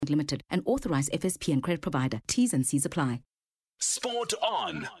Limited, an authorized FSP and credit provider. T's and C's apply. Sport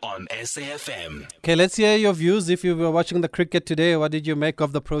on SAFM. Okay, let's hear your views. If you were watching the cricket today, what did you make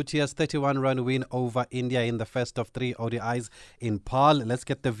of the Proteas' 31-run win over India in the first of 3 ODIs in Paarl? Let's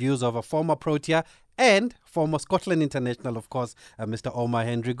get the views of a former Protea and former Scotland international, of course, Mr. Omar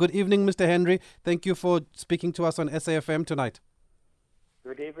Henry. Good evening, Mr. Henry. Thank you for speaking to us on SAFM tonight.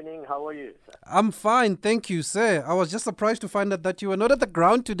 Good evening. How are you, sir? I'm fine, thank you, sir. I was just surprised to find out that you were not at the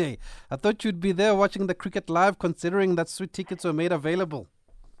ground today. I thought you'd be there watching the cricket live, considering that sweet tickets were made available.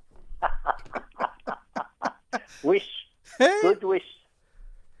 Wish. Hey. Good wish.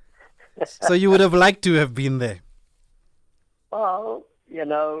 So you would have liked to have been there? Well,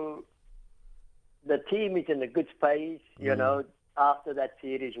 the team is in a good space, after that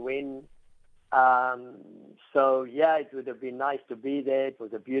series win. So, yeah, it would have been nice to be there. It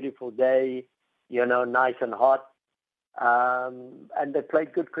was a beautiful day, nice and hot. And they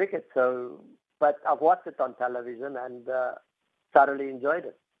played good cricket. But I've watched it on television and thoroughly enjoyed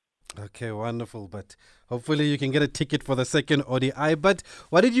it. Okay, wonderful. But hopefully you can get a ticket for the second ODI. But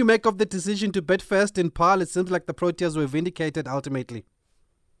what did you make of the decision to bet first in Paarl? It seems like the Proteas were vindicated ultimately.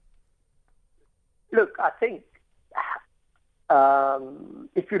 Look, I think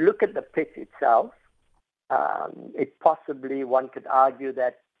if you look at the pitch itself, it possibly, one could argue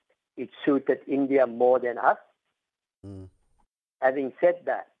that it suited India more than us. Having said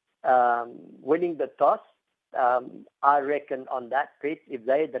that, winning the toss, I reckon on that pitch, if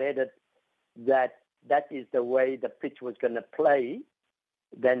they had read it that is the way the pitch was going to play,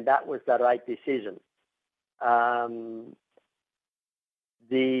 then that was the right decision.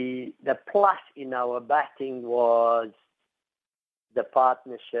 The plus in our batting was the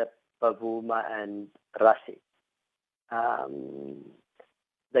partnership, Bavuma and Rassie.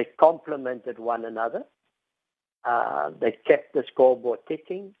 They complemented one another. They kept the scoreboard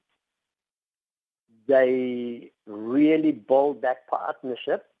ticking. They really bowled that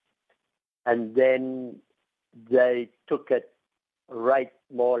partnership, and then they took it right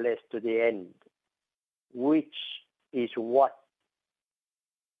more or less to the end, which is what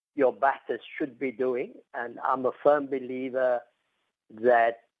your batters should be doing. And I'm a firm believer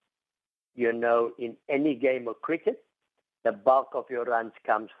that, in any game of cricket, the bulk of your runs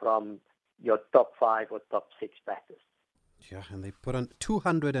comes from your top 5 or top 6 batters. Yeah, and they put on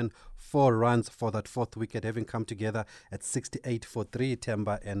 204 runs for that fourth wicket, having come together at 68 for 3,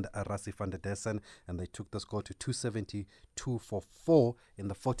 Temba and Rassie van der Dessen, and they took the score to 272 for 4 in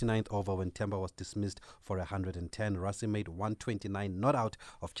the 49th over when Temba was dismissed for 110. Rassie made 129, not out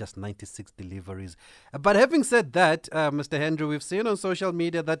of just 96 deliveries. But having said that, Mr. Henry, we've seen on social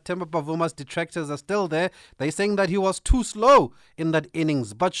media that Temba Bavuma's detractors are still there. They're saying that he was too slow in that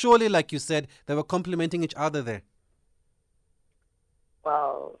innings, but surely, like you said, they were complementing each other there.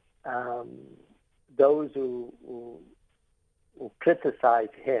 Well, those who criticize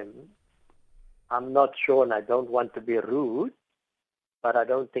him, I'm not sure, and I don't want to be rude, but I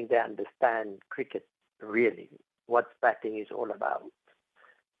don't think they understand cricket really, what batting is all about.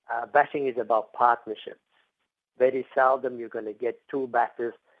 Batting is about partnerships. Very seldom you're going to get 2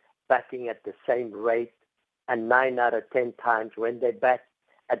 batters batting at the same rate, and 9 out of 10 times when they bat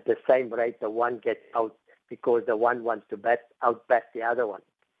at the same rate, the one gets out because the one wants to outbat the other one.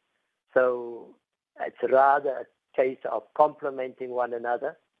 So it's rather a case of complementing one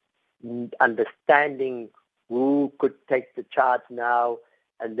another, understanding who could take the charge now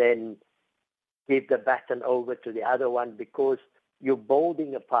and then give the baton over to the other one, because you're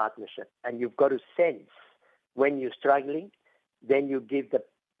building a partnership and you've got to sense when you're struggling, then you give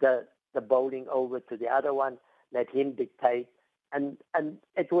the bowling over to the other one, let him dictate. And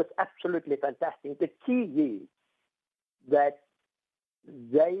it was absolutely fantastic. The key is that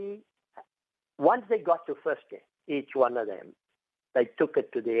once they got to first game, each one of them, they took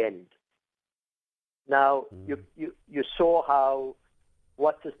it to the end. Now, you saw how,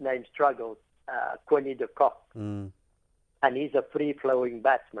 what's his name, struggled, Quinny de Kock, and he's a free-flowing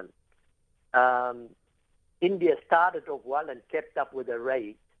batsman. India started off well and kept up with the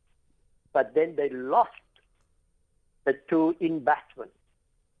rate, but then they lost the 2 in batsmen.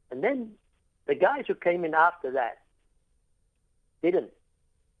 And then the guys who came in after that didn't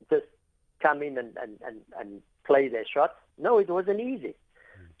just come in and play their shots. No, it wasn't easy.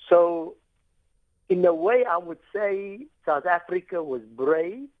 So in a way, I would say South Africa was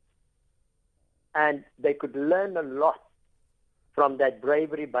brave, and they could learn a lot from that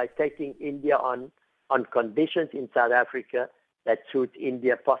bravery by taking India on conditions in South Africa that suit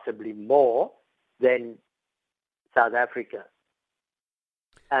India possibly more than South Africa.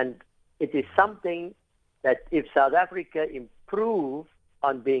 And it is something that if South Africa improve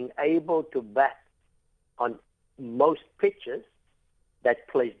on being able to bat on most pitches that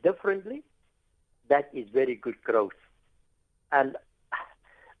plays differently, that is very good growth. And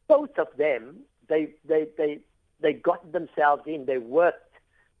both of them, they got themselves in. They worked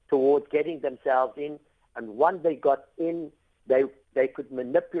towards getting themselves in. And once they got in, they could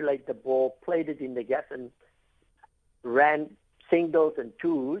manipulate the ball, played it in the gap, and ran singles and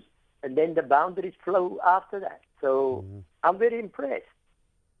twos, and then the boundaries flow after that. So I'm very impressed.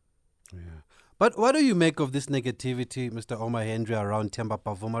 Yeah. But what do you make of this negativity, Mr. Omar Henry, around Temba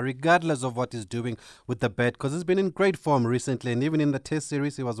Bavuma, regardless of what he's doing with the bat? Because he's been in great form recently, and even in the Test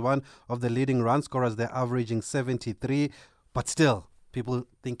series, he was one of the leading run scorers. They're averaging 73, but still, people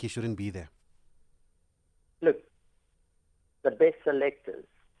think he shouldn't be there. Look, the best selectors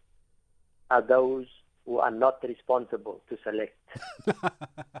are those who are not responsible to select.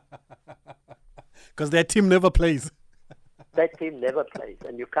 Because their team never plays. That team never plays,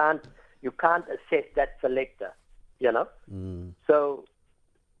 and you can't assess that selector, you know. So,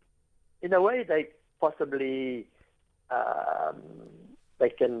 in a way, they possibly they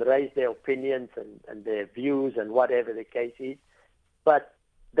can raise their opinions and their views and whatever the case is, but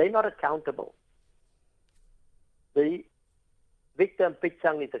they're not accountable. The Victor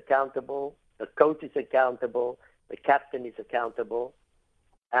Mpitsang is accountable. The coach is accountable. The captain is accountable,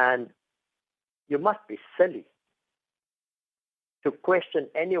 and you must be silly to question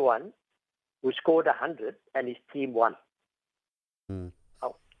anyone who scored 100 and his team won.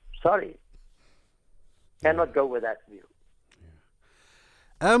 Oh, sorry. Cannot go with that view.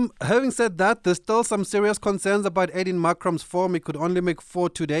 Having said that, there's still some serious concerns about Aiden Markram's form. He could only make 4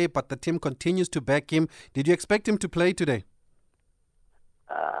 today, but the team continues to back him. Did you expect him to play today?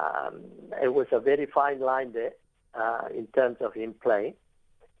 It was a very fine line there in terms of him playing.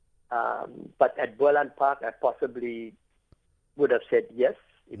 But at Boland Park, I possibly would have said yes.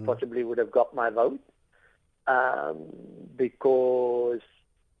 He possibly would have got my vote because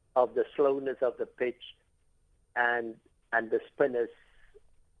of the slowness of the pitch and the spinners'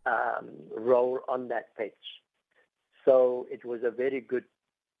 role on that pitch. So it was a very good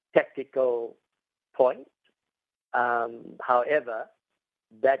tactical point. However,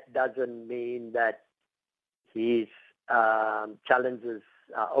 that doesn't mean that his challenges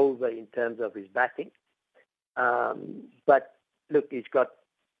are over in terms of his batting. But look, he's got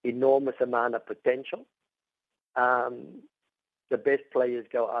enormous amount of potential. The best players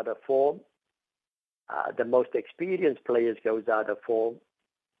go out of form. The most experienced players goes out of form.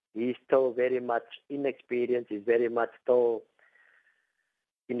 He's still very much inexperienced. He's very much still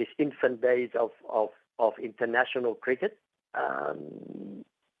in his infant days of international cricket.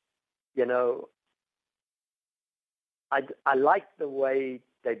 You know, I like the way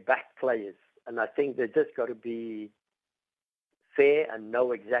they back players, and I think they just got to be fair and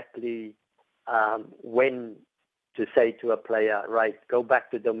know exactly when to say to a player, right, go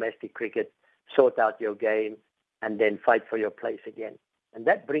back to domestic cricket, sort out your game, and then fight for your place again. And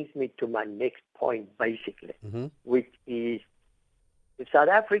that brings me to my next point, basically, which is if South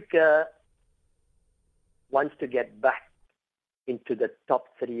Africa wants to get back into the top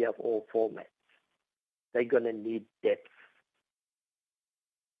 3 of all formats, they're going to need depth.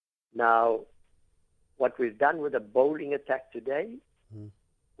 Now, what we've done with the bowling attack today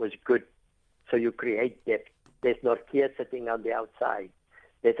was good. So you create depth. There's Nortje sitting on the outside.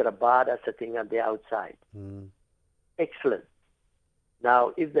 There's Rabada sitting on the outside. Excellent.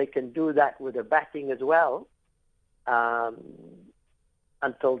 Now, if they can do that with the batting as well,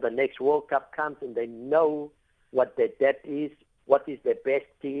 until the next World Cup comes and they know what their depth is, what is their best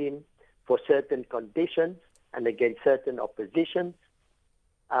team for certain conditions and against certain oppositions,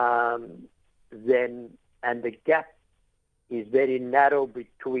 then, and the gap is very narrow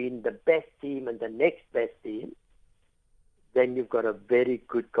between the best team and the next best team, then you've got a very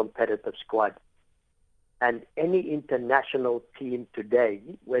good competitive squad. And any international team today,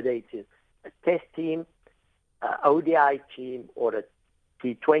 whether it's a test team, an ODI team, or a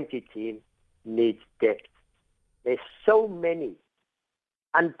T20 team, needs depth. There's so many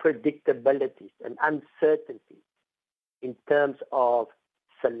unpredictabilities and uncertainties in terms of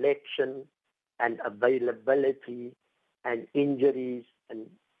selection and availability and injuries, and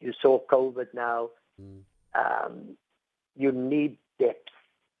you saw COVID now. You need depth.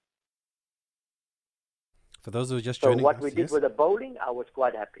 For those who are just joining us, so what we did with the bowling, I was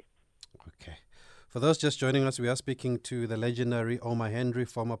quite happy. Okay. For those just joining us, we are speaking to the legendary Omar Henry,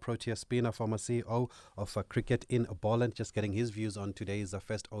 former Protea spinner, former CEO of Cricket in Boland, just getting his views on today's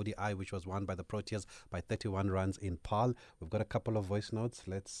first ODI, which was won by the Proteas by 31 runs in Paarl. We've got a couple of voice notes.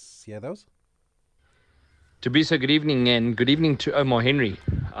 Let's hear those. Tabisa, good evening, and good evening to Omar Henry.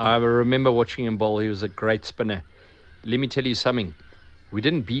 I remember watching him bowl. He was a great spinner. Let me tell you something. We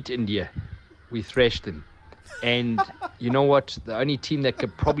didn't beat India. We thrashed them. And you know what? The only team that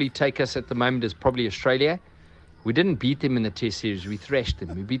could probably take us at the moment is probably Australia. We didn't beat them in the Test series. We thrashed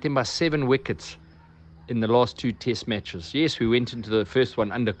them. We beat them by 7 wickets in the last 2 Test matches. Yes, we went into the first one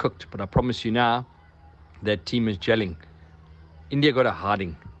undercooked, but I promise you now, that team is gelling. India got a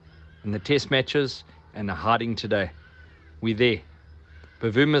harding in the Test matches and a harding today. We're there.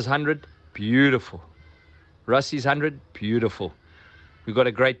 Bavuma's 100, beautiful. Russie's 100, beautiful. We've got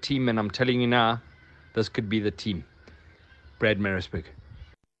a great team, and I'm telling you now, this could be the team. Brad Marisburg.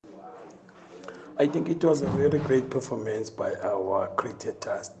 I think it was a very great performance by our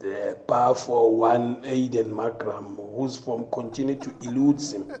cricketers. The bar for one, Aiden Markram, whose form continued to elude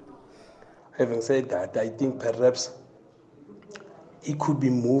him. Having said that, I think perhaps he could be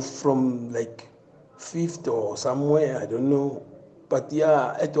moved from like 5th or somewhere, I don't know. But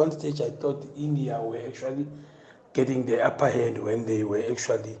yeah, at one stage I thought India were actually getting the upper hand when they were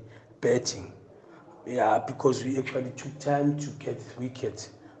actually batting. Yeah, because we actually took time to get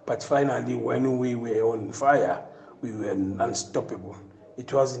wickets. But finally, when we were on fire, we were unstoppable.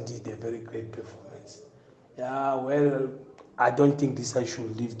 It was indeed a very great performance. Yeah, well, I don't think I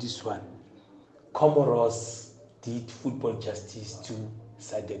should leave this one. Comoros did football justice to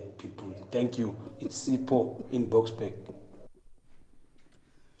SADC people. Thank you. It's Sipo in Boxburg.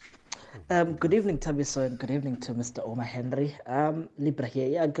 Good evening, Tabiso, and good evening to Mr. Omar Henry. Libra here.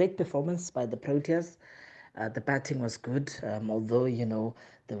 Yeah, great performance by the Proteas. The batting was good, although,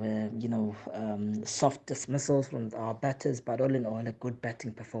 there were, soft dismissals from our batters, but all in all, a good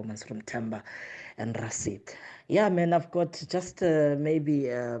batting performance from Temba and Rassi. Yeah, man, I've got just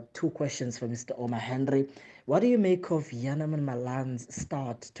maybe 2 questions for Mr. Omar Henry. What do you make of Yanaman Malan's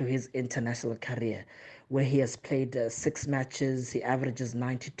start to his international career, where he has played 6 matches, he averages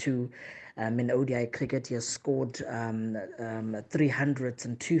 92 in ODI cricket, he has scored 300s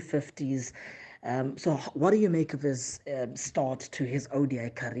and 250s. So what do you make of his start to his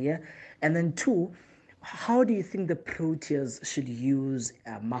ODI career? And then 2, how do you think the Proteas should use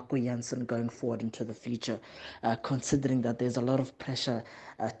Marco Jansen going forward into the future, considering that there's a lot of pressure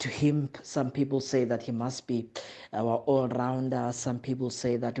to him? Some people say that he must be our all-rounder. Some people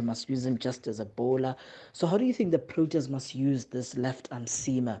say that we must use him just as a bowler. So how do you think the Proteas must use this left-arm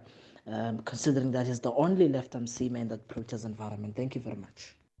seamer, considering that he's the only left-arm seamer in that Proteas environment? Thank you very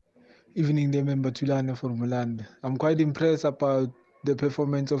much. Evening, member Tulane from Milan. I'm quite impressed about the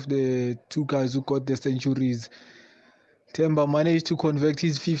performance of the 2 guys who got the centuries. Temba managed to convert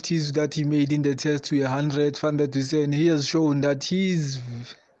his 50s that he made in the test to 100. Van der Dussen, he has shown that he is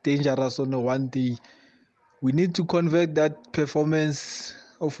dangerous on a one day. We need to convert that performance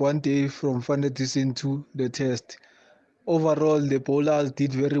of one day from Van der Dussen to the test. Overall, the bowlers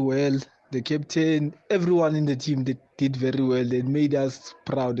did very well. The captain, everyone in the team did very well. They made us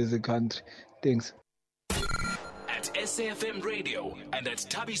proud as a country. Thanks. At SAFM Radio and at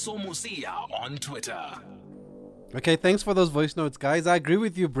Tabiso Musia on Twitter. Okay, thanks for those voice notes, guys. I agree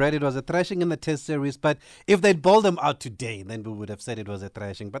with you, Brad. It was a thrashing in the Test series, but if they'd bowled them out today, then we would have said it was a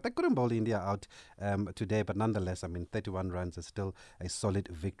thrashing. But they couldn't bowl India out today. But nonetheless, 31 runs is still a solid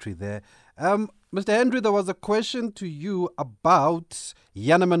victory there. Mr. Henry, there was a question to you about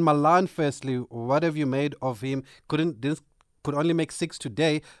Yanaman Malan. Firstly, what have you made of him? Could only make 6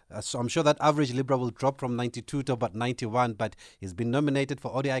 today, so I'm sure that average Libra will drop from 92 to about 91, but he's been nominated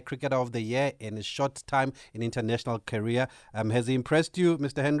for ODI Cricketer of the Year in his short time in international career. Has he impressed you,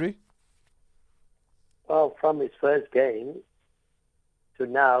 Mr. Henry? Well, from his first game to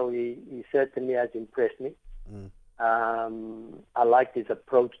now, he certainly has impressed me. I liked his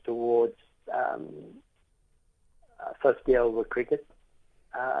approach towards first year over cricket.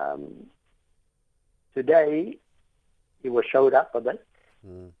 Today, he was showed up a bit,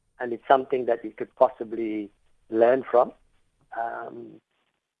 and it's something that he could possibly learn from.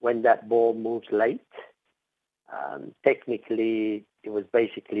 When that ball moves late, technically, it was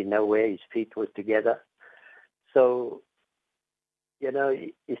basically nowhere. His feet were together. So,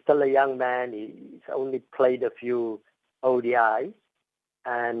 he's still a young man. He's only played a few ODIs,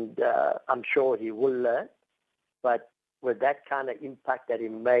 and I'm sure he will learn. But with that kind of impact that he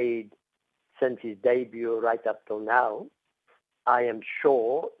made since his debut right up till now, I am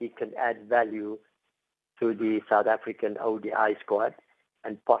sure he can add value to the South African ODI squad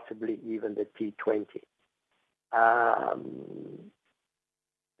and possibly even the T20.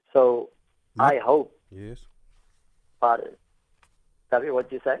 So I hope. Yes. Pardon. Sorry,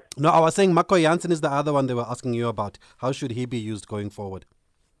 what did you say? No, I was saying Marco Jansen is the other one they were asking you about. How should he be used going forward?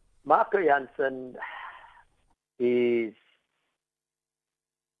 Marco Jansen, is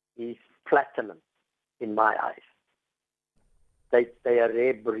platinum in my eyes. They are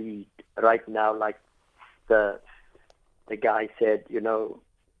rare breed right now, like the guy said,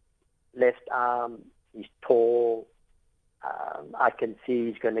 left arm, he's tall. I can see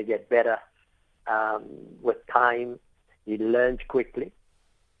he's going to get better with time. He learns quickly.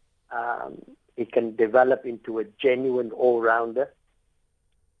 He can develop into a genuine all-rounder,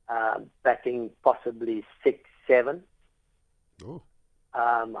 batting possibly 6, 7. Oh.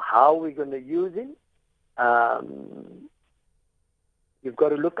 How are we going to use him? You've got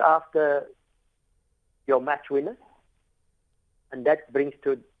to look after your match winners. And that brings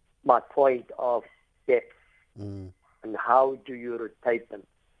to my point of depth. Mm. And how do you rotate them?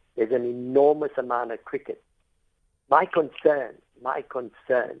 There's an enormous amount of cricket. My concern,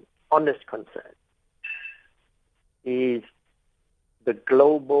 honest concern, is the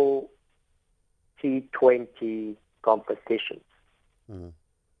global T20 competitions. Mm.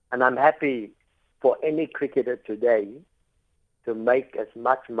 And I'm happy for any cricketer today to make as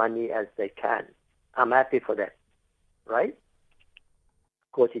much money as they can. I'm happy for that, right?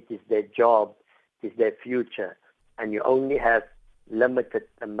 Of course, it is their job, it is their future, and you only have limited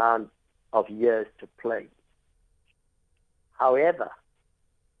amount of years to play. However,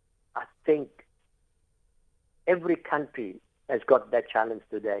 I think every country has got that challenge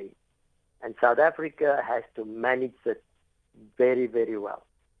today, and South Africa has to manage it very, very well.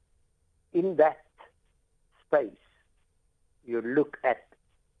 In that space, you look at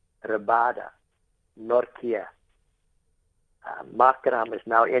Rabada, Nortje, Markram has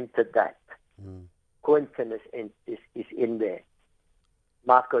now entered that. Mm. Quinton is in there.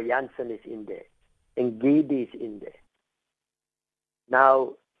 Marco Jansen is in there. Ngidi is in there.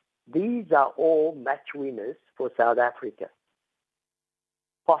 Now, these are all match winners for South Africa.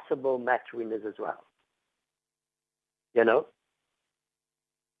 Possible match winners as well.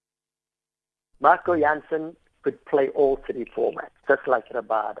 Marco Jansen could play all 3 formats, just like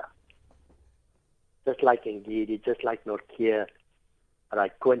Rabada, just like Ngidi, just like Nortje.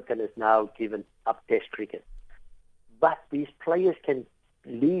 Right, Quinton is now given up Test cricket. But these players can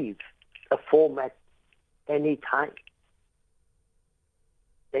leave a format any time.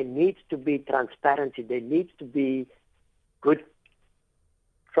 There needs to be transparency. There needs to be good,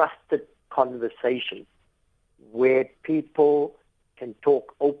 trusted conversation where people can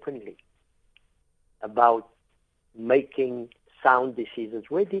talk openly about making sound decisions,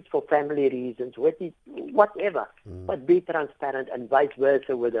 whether it's for family reasons, whatever, but be transparent, and vice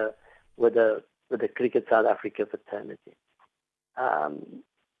versa with the Cricket South Africa fraternity.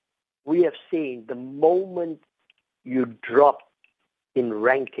 We have seen the moment you drop in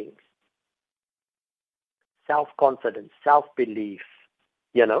rankings, self-confidence, self-belief,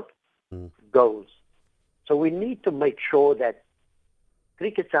 goes. So we need to make sure that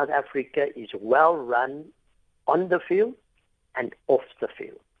Cricket South Africa is well run on the field and off the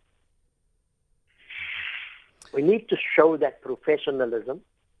field. We need to show that professionalism,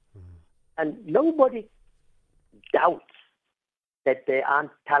 and nobody doubts that there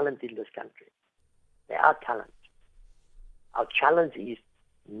aren't talent in this country. There are talent. Our challenge is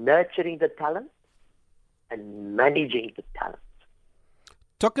nurturing the talent and managing the talent.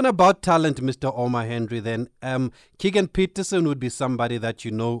 Talking about talent, Mr. Omar Henry, then, Keegan Petersen would be somebody that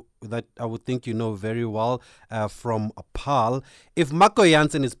that I would think very well from PAL. If Marco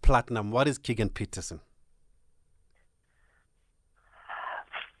Jansen is platinum, what is Keegan Petersen?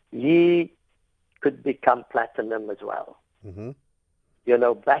 He could become platinum as well. Mm-hmm.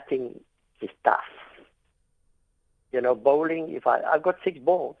 Batting is tough. Bowling, if I've got 6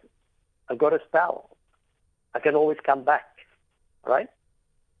 balls, I've got a spell, I can always come back, right?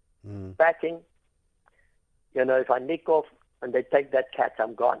 Mm. Batting, if I nick off and they take that catch,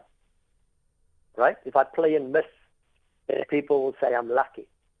 I'm gone, right? If I play and miss, people will say I'm lucky.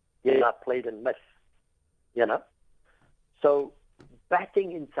 I played and missed, So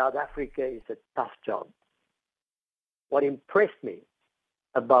batting in South Africa is a tough job. What impressed me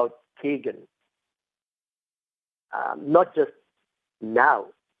about Keegan, not just now,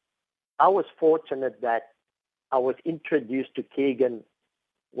 I was fortunate that I was introduced to Keegan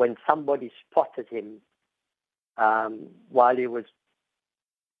when somebody spotted him while he was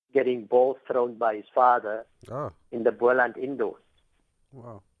getting balls thrown by his father in the Boland indoors.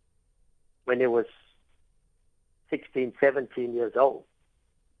 Wow. When he was 16, 17 years old.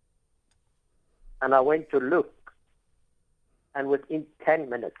 And I went to look, and within 10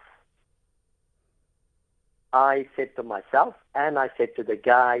 minutes, I said to myself, and I said to the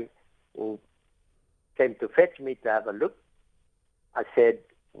guy who came to fetch me to have a look, I said,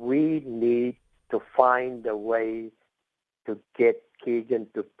 we need to find a way to get Keegan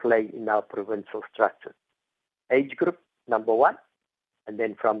to play in our provincial structure. Age group, number one. And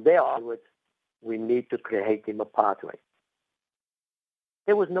then from there onwards, we need to create him a pathway.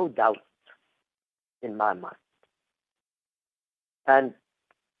 There was no doubt in my mind. And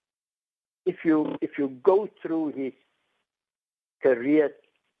if you go through his career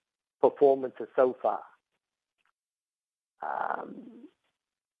performances so far,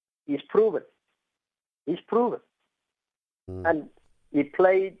 he's proven. And he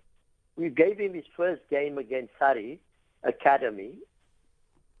played, we gave him his first game against Surrey Academy.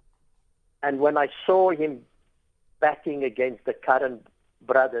 And when I saw him batting against the current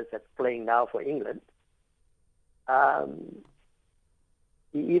brothers that's playing now for England,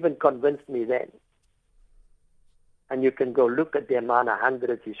 he even convinced me then. And you can go look at the amount of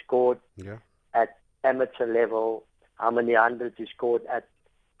hundreds he scored at amateur level, how many hundreds he scored at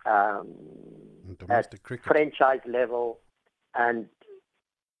cricket. Franchise level. And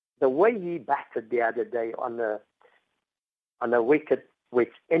the way he batted the other day on a wicket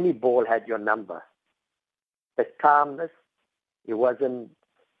which any ball had your number, the calmness, he wasn't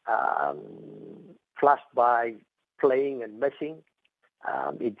flushed by playing and missing.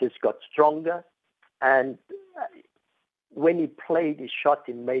 He just got stronger. And when he played his shot,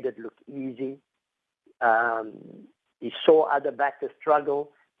 he made it look easy. He saw other batters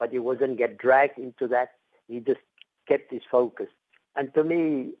struggle, but he wasn't get dragged into that. He just kept his focus. And to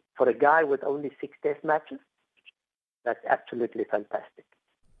me, for a guy with only 6 test matches, that's absolutely fantastic.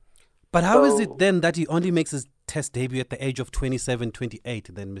 But how is it then that he only makes his test debut at the age of 27, 28,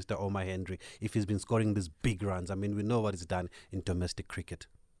 then Mr. Omar Henry, if he's been scoring these big runs? I mean, we know what he's done in domestic cricket.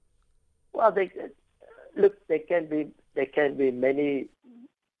 Well, there can be many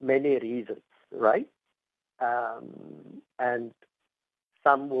reasons, right? And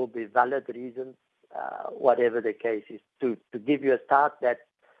some will be valid reasons, whatever the case is. To give you a start, that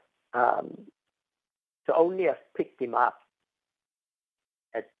to only have picked him up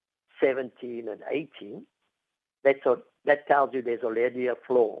at 17 and 18, that tells you there's already a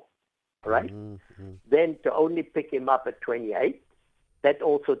flaw, right? Mm-hmm. Then to only pick him up at 28, that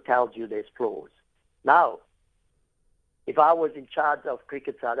also tells you there's flaws. Now, if I was in charge of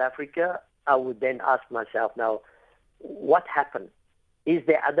Cricket South Africa, I would then ask myself, now, what happened? Is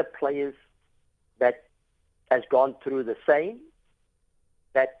there other players that has gone through the same,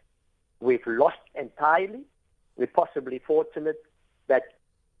 that we've lost entirely? We're possibly fortunate that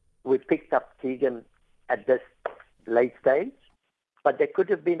we picked up Keegan at this late stage, but there could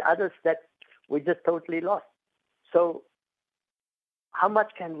have been others that we just totally lost. So how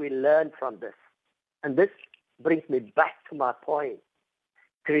much can we learn from this? And this brings me back to my point.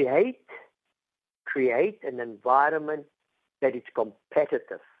 Create an environment that is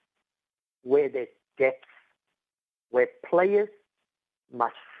competitive, where there's depth, where players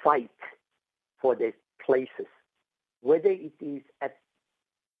must fight for their places, whether it is at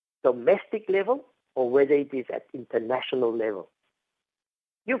domestic level or whether it is at international level.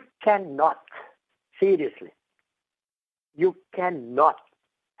 You cannot, seriously, you cannot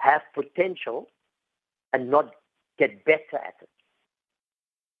have potential and not get better at it.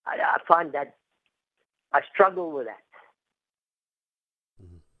 I find that I struggle with that.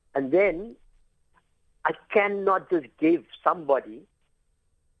 Mm-hmm. And then I cannot just give somebody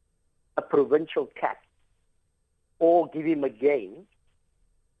a provincial cap or give him a game.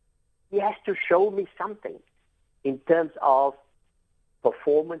 He has to show me something in terms of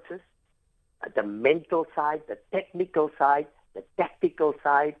performances, the mental side, the technical side, the tactical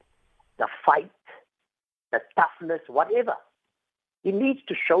side, the fight, the toughness, whatever. He needs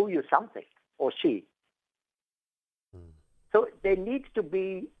to show you something, or she. So there needs to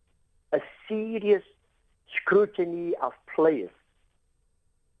be a serious scrutiny of players.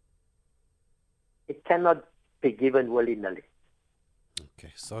 It cannot be given willy-nilly.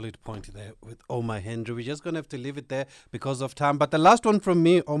 Okay, solid point there with Omar Henry. We're just going to have to leave it there because of time. But the last one from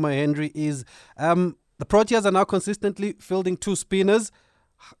me, Omar Henry, is the Proteas are now consistently fielding 2 spinners.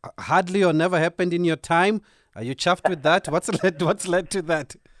 Hardly or never happened in your time. Are you chuffed with that? What's led to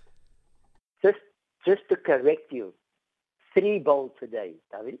that? Just to correct you, 3 bowls today,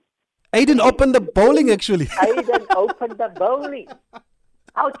 David. Aiden opened the bowling, actually. Aiden opened the bowling.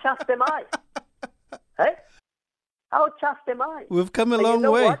 How chuffed am I? Hey? How chuffed am I? We've come a long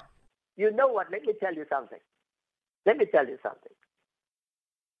way. What? You know what? Let me tell you something.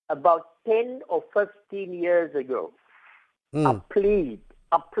 About 10 or 15 years ago, I plead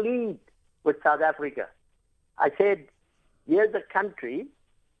with South Africa. I said, here's a country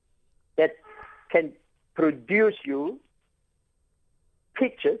that can produce you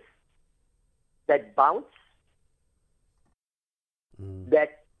pitches that bounce,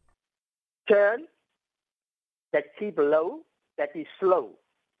 that turn, that keep low, that is slow.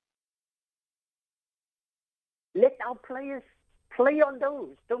 Let our players play on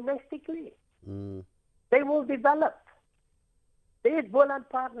those domestically. They will develop. There's Boland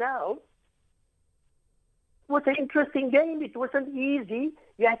Park now. It was an interesting game. It wasn't easy.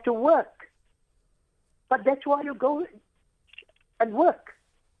 You had to work. But that's why you go and work.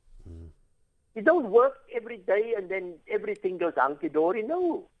 You don't work every day and then everything goes hunky-dory.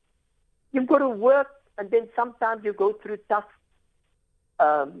 No. You've got to work, and then sometimes you go through tough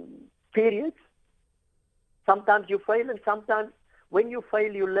periods. Sometimes you fail, and sometimes when you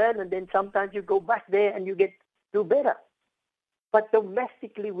fail, you learn, and then sometimes you go back there and you do better. But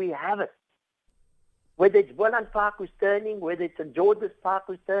domestically, we have it. Whether it's Boland Park who's turning, whether it's St. George's Park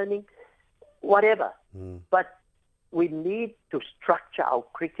who's turning, whatever. But we need to structure our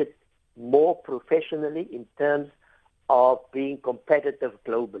cricket more professionally in terms of being competitive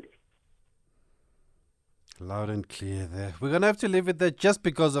globally. Loud and clear there. We're going to have to leave it there just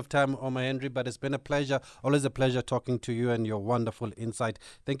because of time, Omar Henry, but it's been a pleasure, always a pleasure talking to you and your wonderful insight.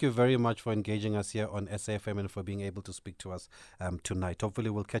 Thank you very much for engaging us here on SAFM and for being able to speak to us tonight. Hopefully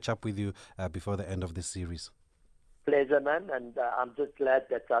we'll catch up with you before the end of this series. Pleasure, man, and I'm just glad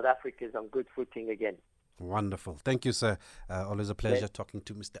that South Africa is on good footing again. Wonderful. Thank you, sir. Always a pleasure talking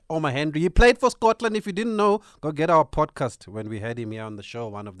to Mr. Omar Henry. He played for Scotland. If you didn't know, go get our podcast when we had him here on the show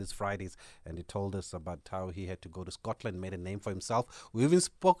one of these Fridays, and he told us about how he had to go to Scotland, made a name for himself. We even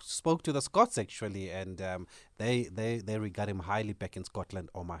spoke to the Scots, actually, and they regard him highly back in Scotland,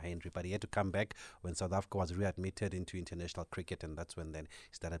 Omar Henry. But he had to come back when South Africa was readmitted into international cricket, and that's when then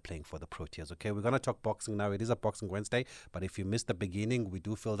he started playing for the Proteas. Okay, we're going to talk boxing now. It is a Boxing Wednesday, but if you missed the beginning, we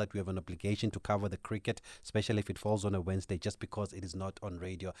do feel that we have an obligation to cover the cricket, especially if it falls on a Wednesday, just because it is not on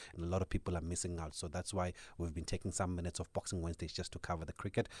radio and a lot of people are missing out. So that's why we've been taking some minutes of Boxing Wednesdays just to cover the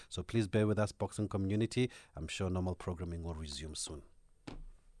cricket. So please bear with us, boxing community. I'm sure normal programming will resume soon.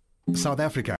 South Africa